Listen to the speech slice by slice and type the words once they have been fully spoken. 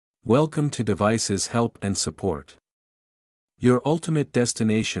Welcome to Devices Help and Support. Your ultimate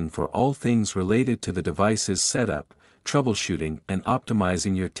destination for all things related to the device's setup, troubleshooting and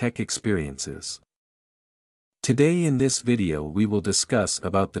optimizing your tech experiences. Today in this video we will discuss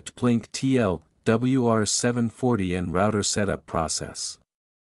about the TP-LINK TL WR740N router setup process.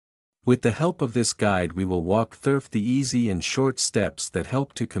 With the help of this guide we will walk through the easy and short steps that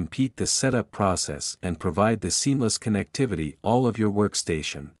help to complete the setup process and provide the seamless connectivity all of your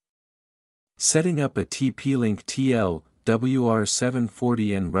workstation. Setting up a TP-LINK TL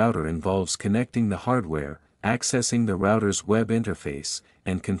WR740N router involves connecting the hardware, accessing the router's web interface,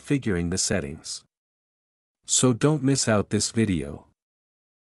 and configuring the settings. So don't miss out this video.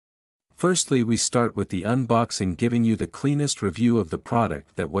 Firstly, we start with the unboxing, giving you the cleanest review of the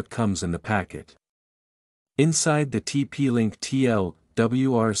product that what comes in the packet. Inside the TP-LINK TL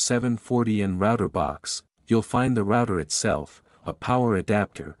WR740N router box, you'll find the router itself, a power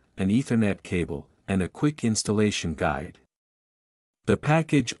adapter, an Ethernet cable, and a quick installation guide. The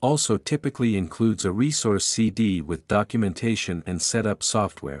package also typically includes a resource CD with documentation and setup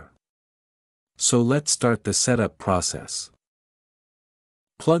software. So let's start the setup process.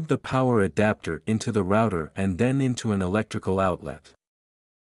 Plug the power adapter into the router and then into an electrical outlet.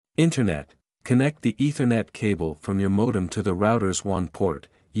 Internet: connect the Ethernet cable from your modem to the router's WAN port,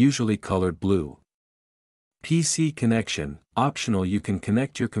 usually colored blue. PC connection: optional, you can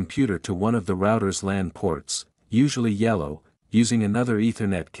connect your computer to one of the router's LAN ports, usually yellow, using another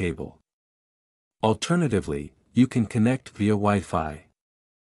Ethernet cable. Alternatively, you can connect via Wi-Fi.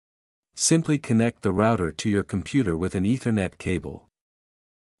 Simply connect the router to your computer with an Ethernet cable.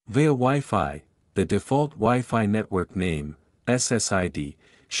 Via Wi-Fi, the default Wi-Fi network name, SSID,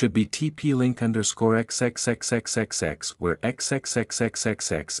 should be TP-LINK_XXXXXX, where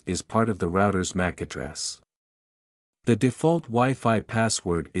XXXXXX is part of the router's MAC address. The default Wi-Fi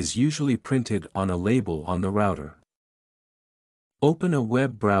password is usually printed on a label on the router. Open a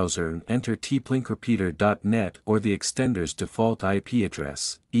web browser and enter tplinkrepeater.net or the extender's default IP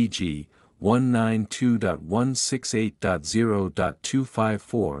address, e.g.,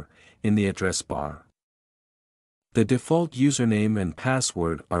 192.168.0.254, in the address bar. The default username and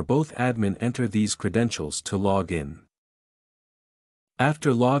password are both admin. Enter these credentials to log in.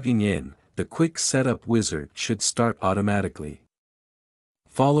 After logging in, the quick setup wizard should start automatically.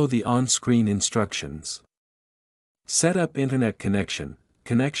 Follow the on-screen instructions. Set up internet connection,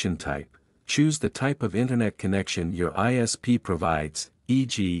 connection type. Choose the type of internet connection your ISP provides,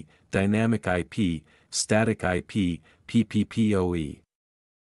 e.g., dynamic IP, static IP, PPPoE.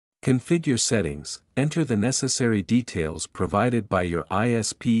 Configure settings. Enter the necessary details provided by your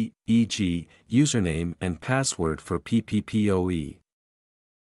ISP, e.g., username and password for PPPoE.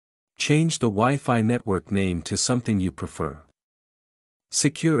 Change the Wi-Fi network name to something you prefer.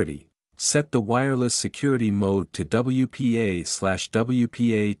 Security. Set the wireless security mode to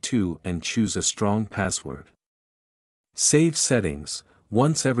WPA/WPA2 and choose a strong password. Save settings.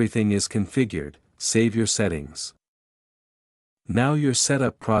 Once everything is configured, save your settings. Now your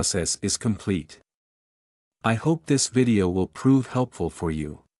setup process is complete. I hope this video will prove helpful for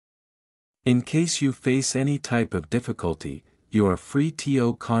you. In case you face any type of difficulty, you are free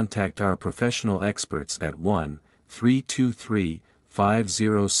to contact our professional experts at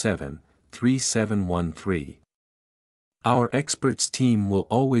 1-323-507-3713. Our experts team will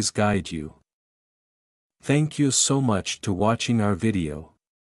always guide you. Thank you so much to watching our video.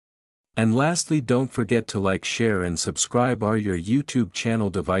 And lastly, don't forget to like, share and subscribe our your YouTube channel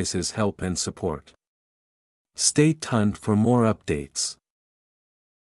Devices Help and Support. Stay tuned for more updates.